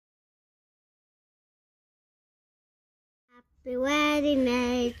Happy wedding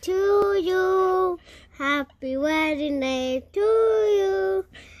day to you. Happy wedding day to you.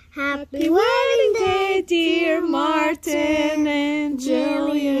 Happy wedding day, dear Martin and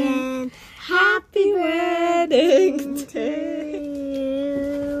Jillian. Happy wedding day.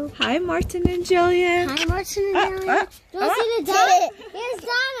 you. Hi, Martin and Jillian. Hi, Martin and Jillian. Do you see the Donna? Here's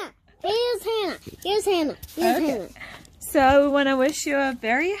Donna. Here's Hannah. Here's Hannah. Here's Okay. Hannah. So we want to wish you a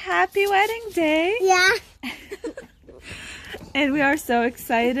very happy wedding day. Yeah. And we are so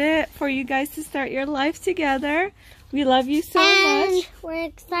excited for you guys to start your life together. We love you so And much. we're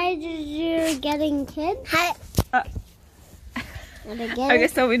excited you're getting kids. Hi. Okay,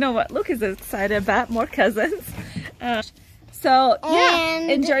 so we know what Luke is excited about. More cousins. So, yeah,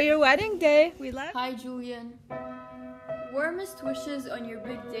 And- enjoy your wedding day. We love you. Hi, Julian. Warmest wishes on your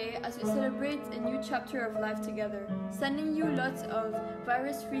big day as we celebrate a new chapter of life together. Sending you lots of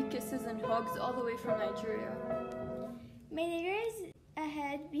virus-free kisses and hugs all the way from Nigeria. May the years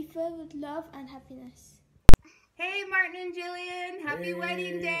ahead be filled with love and happiness. Hey, Martin and Jillian, happy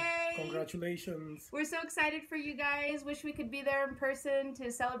wedding day! Congratulations. We're so excited for you guys. Wish we could be there in person to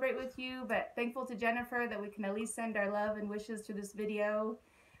celebrate with you, but thankful to Jennifer that we can at least send our love and wishes through this video.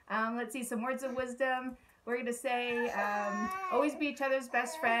 Let's see, some words of wisdom. We're going to say, always be each other's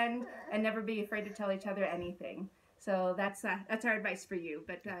best friend and never be afraid to tell each other anything. So that's our advice for you.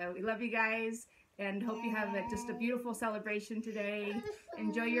 But we love you guys and hope you have just a beautiful celebration today.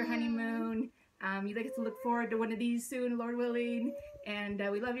 Enjoy your honeymoon. You get to look forward to one of these soon, Lord willing. And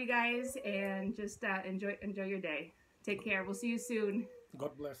we love you guys, and just enjoy your day. Take care. We'll see you soon.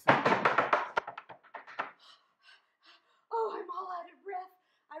 God bless you. Oh, I'm all out of breath.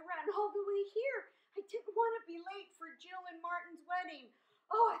 I ran all the way here. I didn't want to be late for Jill and Martin's wedding.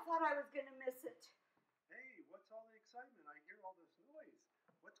 Oh, I thought I was going to miss it. Hey, what's all the excitement? I hear all this noise.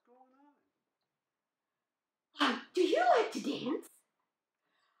 What's going on? Do you like to dance?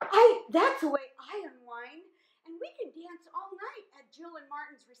 That's the way I unwind, and we can dance all night at Jill and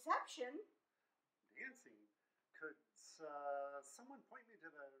Martin's reception. Dancing? Could someone point me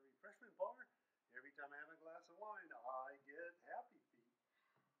to the refreshment bar? Every time I have a glass of wine, I get happy feet.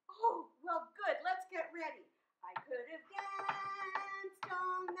 Oh, well, good. Let's get ready. I could have danced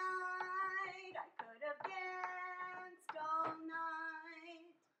all night. I could have danced all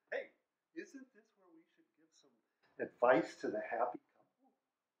night. Hey, isn't this where we should give some advice to the happy couple?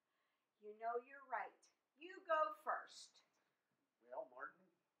 You know you're right. You go first. Well, Martin,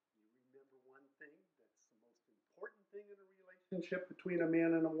 you remember one thing that's the most important thing in a relationship between a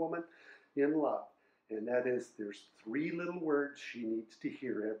man and a woman in love, and that is there's 3 little words she needs to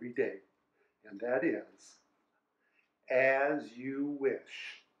hear every day, and that is, as you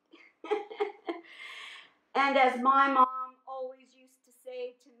wish. And as my mom always used to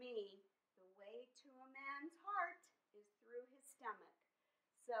say to me, the way to a man's heart is through his stomach.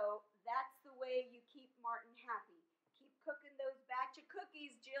 So that's the way you keep Martin happy. Keep cooking those batch of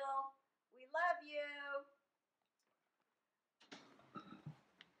cookies, Jill. We love you.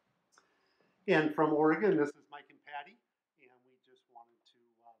 And from Oregon, this is Mike and Patty, and we just wanted to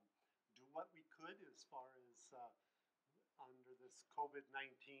do what we could as far as under this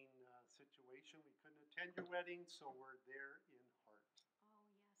COVID-19 situation. We couldn't attend your wedding, so we're there in heart. Oh,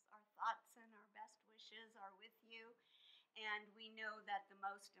 yes, our thoughts and our best wishes are with you. And we know that the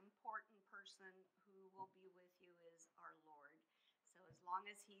most important person who will be with you is our Lord. So as long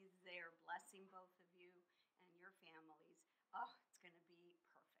as he's there blessing both of you and your families, oh, it's going to be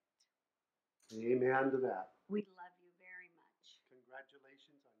perfect. Amen to that. We love you very much.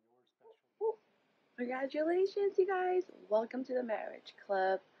 Congratulations on your special day. Congratulations, you guys. Welcome to the Marriage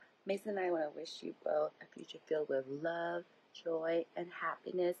Club. Mason and I want to wish you both a future filled with love, joy, and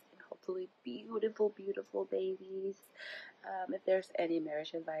happiness, and hopefully beautiful, beautiful babies. If there's any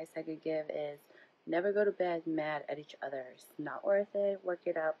marriage advice I could give is never go to bed mad at each other. It's not worth it. Work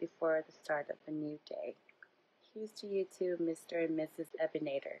it out before the start of a new day. Here's to you two, Mr. and Mrs.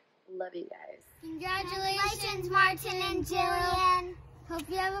 Ebenator. Love you guys. Congratulations, Martin and Jillian. Hope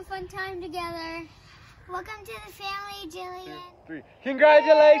you have a fun time together. Welcome to the family, Jillian. 3.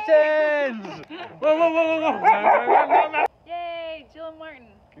 Congratulations! Whoa, whoa, whoa, whoa, whoa. Yay, Jill and Martin.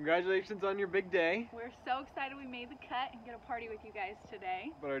 Congratulations on your big day. We're so excited we made the cut and get a party with you guys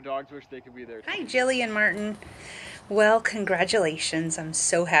today. But our dogs wish they could be there. Hi, Jilly and Martin. Well, congratulations. I'm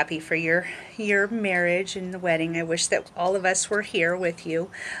so happy for your marriage and the wedding. I wish that all of us were here with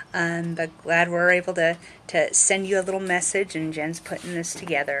you. But glad we're able to send you a little message, and Jen's putting this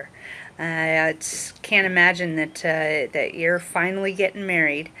together. I can't imagine that you're finally getting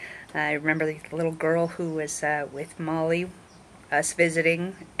married. I remember the little girl who was with Molly, us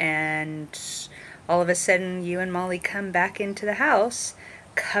visiting, and all of a sudden you and Molly come back into the house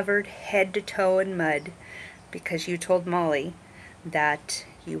covered head to toe in mud because you told Molly that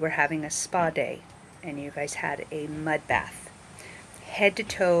you were having a spa day and you guys had a mud bath. Head to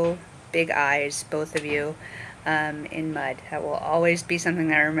toe, big eyes, both of you, in mud. That will always be something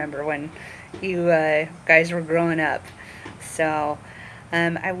that I remember when you guys were growing up. So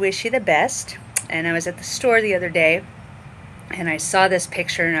I wish you the best. And I was at the store the other day and I saw this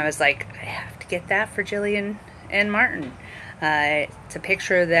picture and I was like, I have to get that for Jillian and Martin. It's a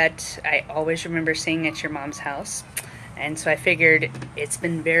picture that I always remember seeing at your mom's house. And so I figured it's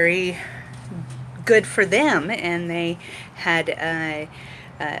been very good for them, and they had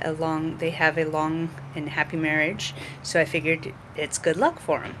they have a long and happy marriage. So I figured it's good luck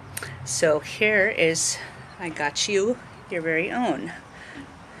for them. So here is, I got you your very own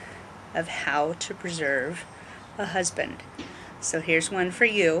of how to preserve a husband. So here's one for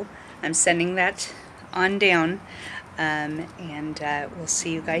you. I'm sending that on down, and we'll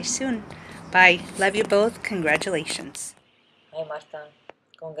see you guys soon. Bye. Love you both. Congratulations. Hi Martin.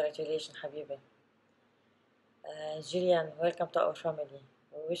 Congratulations, Habibi. Jillian, welcome to our family.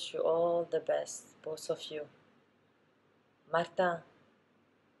 We wish you all the best, both of you. Martin,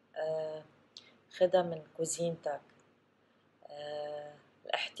 خدها من كوزينتك.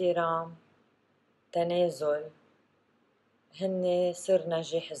 الاحترام، تنازل، هن سر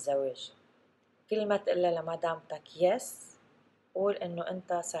نجاح الزواج. كل ما تقلها لمدامتك يس، قول انه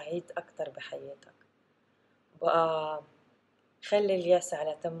انت سعيد اكتر بحياتك. بقى خلي اليس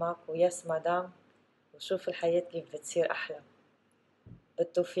على تمك ويس مدام، وشوف الحياة كيف بتصير أحلى.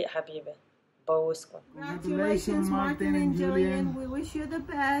 بالتوفيق حبيبي. بوسكم. Congratulations, Martin and Jillian. We wish you the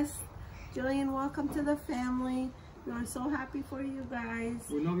best. Jillian, welcome to the family. We are so happy for you guys.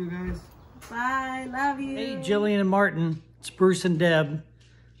 We love you guys. Bye. Love you. Hey, Jillian and Martin. It's Bruce and Deb.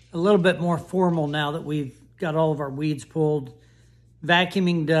 A little bit more formal now that we've got all of our weeds pulled.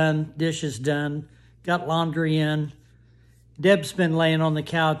 Vacuuming done. Dishes done. Got laundry in. Deb's been laying on the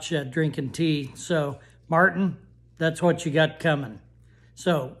couch drinking tea. So, Martin, that's what you got coming.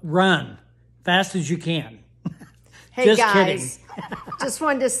 So, run fast as you can. Hey, just guys. Kidding. Just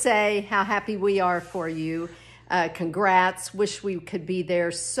wanted to say how happy we are for you. Congrats. Wish we could be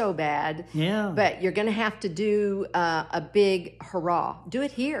there so bad. Yeah. But you're going to have to do a big hurrah. Do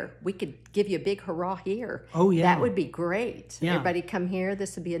it here. We could give you a big hurrah here. Oh, yeah. That would be great. Yeah. Everybody come here.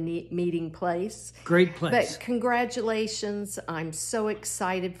 This would be a neat meeting place. Great place. But congratulations. I'm so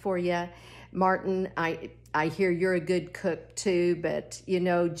excited for you. Martin, I hear you're a good cook too, but you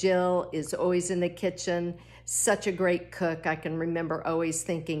know, Jill is always in the kitchen. Such a great cook. I can remember always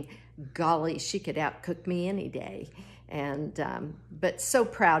thinking, golly, she could outcook me any day. And but so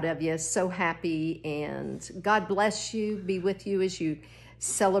proud of you, so happy, and God bless you, be with you as you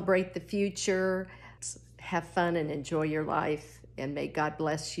celebrate the future. Have fun and enjoy your life, and may God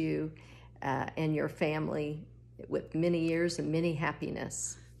bless you and your family with many years and many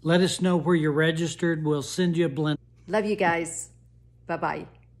happiness. Let us know where you're registered. We'll send you a blend. Love you guys. Bye-bye.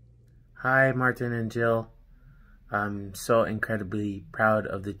 Hi, Martin and Jill. I'm so incredibly proud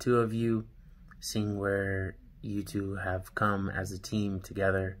of the two of you, seeing where you two have come as a team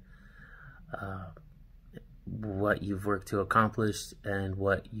together, what you've worked to accomplish and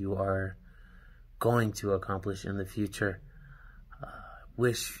what you are going to accomplish in the future.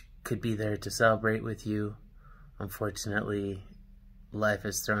 Wish could be there to celebrate with you. Unfortunately, life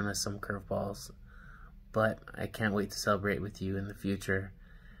has thrown us some curveballs, but I can't wait to celebrate with you in the future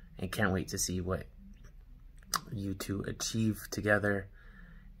and can't wait to see what you two achieve together,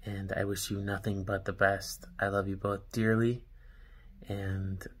 and I wish you nothing but the best. I love you both dearly,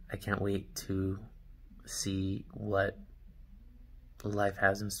 and I can't wait to see what life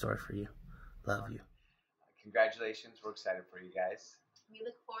has in store for you. Love you. Congratulations. We're excited for you guys. We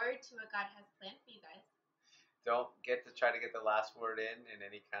look forward to what God has planned for you guys. Don't get to try to get the last word in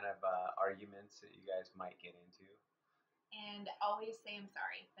any kind of arguments that you guys might get into. And always say I'm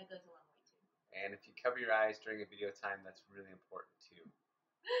sorry. That goes a long way too. And if you cover your eyes during a video time, that's really important too.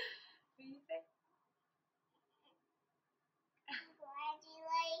 What do you say?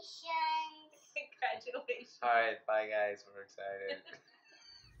 Congratulations. Congratulations. All right, bye guys. We're excited.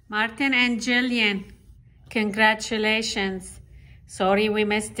 Martin and Jillian, congratulations. Sorry we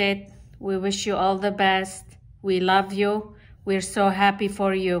missed it. We wish you all the best. We love you. We're so happy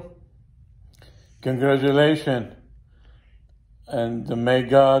for you. Congratulations. And may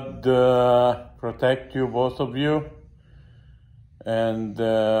God protect you, both of you. And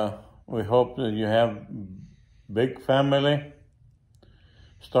we hope that you have big family.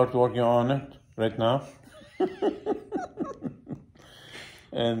 Start working on it right now.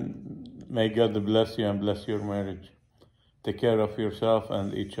 And may God bless you and bless your marriage. Take care of yourself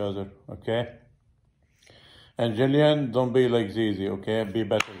and each other, okay? And Jillian, don't be like Zizi, okay? Be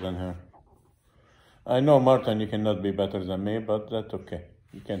better than her. I know, Martin, you cannot be better than me, but that's okay.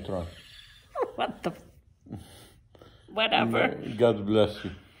 You can try. What the? Whatever. God bless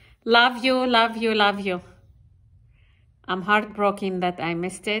you. Love you, love you, love you. I'm heartbroken that I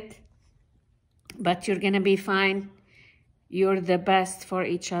missed it, but you're gonna be fine. You're the best for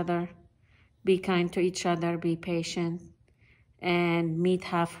each other. Be kind to each other, be patient, and meet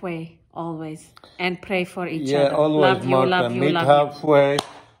halfway always, and pray for each other. Yeah, always, love you, Martin. love you, meet love halfway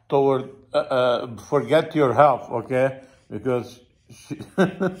toward, forget your half, okay? Because she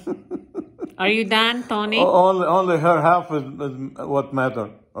Are you done, Tony? only her half is what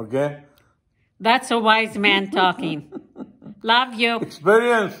matters, okay? That's a wise man talking. Love you.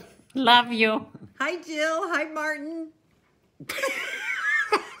 Experience. Love you. Hi, Jill. Hi, Martin.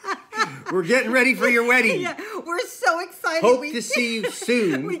 We're getting ready for your wedding. Yeah, we're so excited. Hope to see you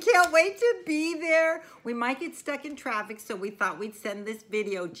soon. We can't wait to be there. We might get stuck in traffic, so we thought we'd send this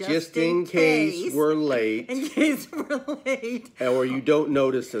video just in case we're late. In case we're late. Or you don't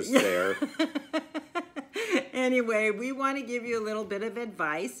notice us there. Anyway, we want to give you a little bit of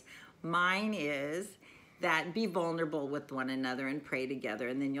advice. Mine is that be vulnerable with one another and pray together,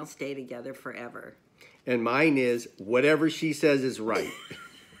 and then you'll stay together forever. And mine is whatever she says is right.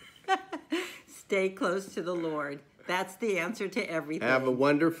 Stay close to the Lord. That's the answer to everything. Have a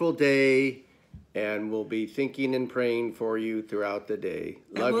wonderful day, and we'll be thinking and praying for you throughout the day.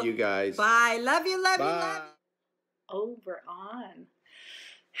 Love you guys. Bye. Love you, love you, love you. Oh, we're on.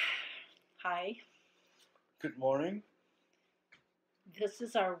 Hi. Good morning. This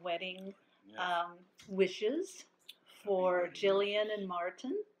is our wedding wishes for Jillian and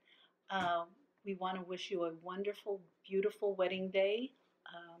Martin. We want to wish you a wonderful, beautiful wedding day,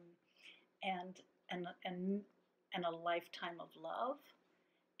 and a lifetime of love,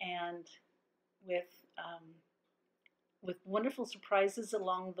 and with wonderful surprises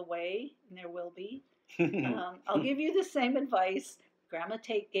along the way, and there will be. I'll give you the same advice Grandma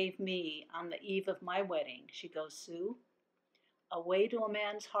Tate gave me on the eve of my wedding. She goes, Sue, a way to a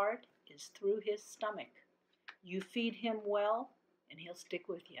man's heart is through his stomach. You feed him well, and he'll stick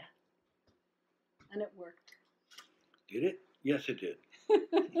with you. And it worked. Did it? Yes, it did.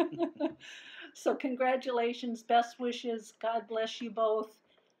 So congratulations, best wishes. God bless you both,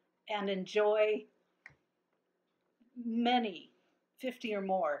 and enjoy many, 50 or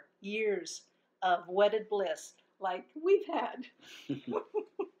more years of wedded bliss like we've had.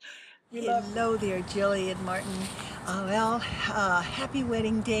 Hello there, Jillian and Martin. Happy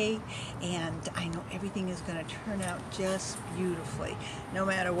wedding day, and I know everything is going to turn out just beautifully, no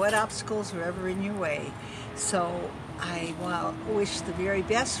matter what obstacles are ever in your way. So I want to wish the very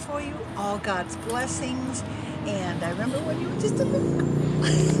best for you, all God's blessings, and I remember when you were just a little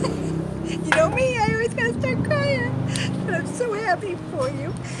you know me, I always got to start crying, but I'm so happy for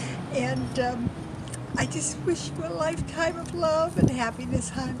you, and I just wish you a lifetime of love and happiness,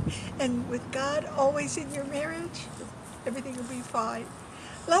 hon. And with God always in your marriage, everything will be fine.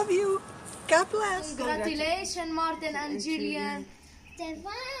 Love you. God bless. Congratulations, Martin and Jillian.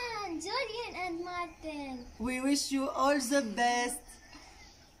 Stefan, Jillian and Martin. We wish you all the best.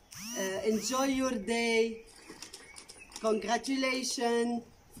 Enjoy your day. Congratulations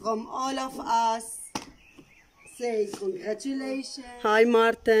from all of us. Say congratulations. Hi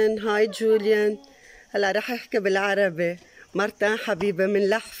Martin. Hi Julian. هلا رح احكي بالعربي. مرتان حبيبة من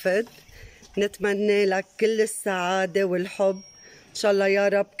لحفد، نتمنى لك كل السعادة والحب، إن شاء الله يا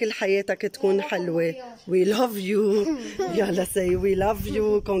رب كل حياتك تكون حلوة. We love you. يلا say we love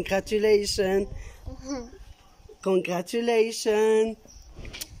you. Congratulations. Congratulations.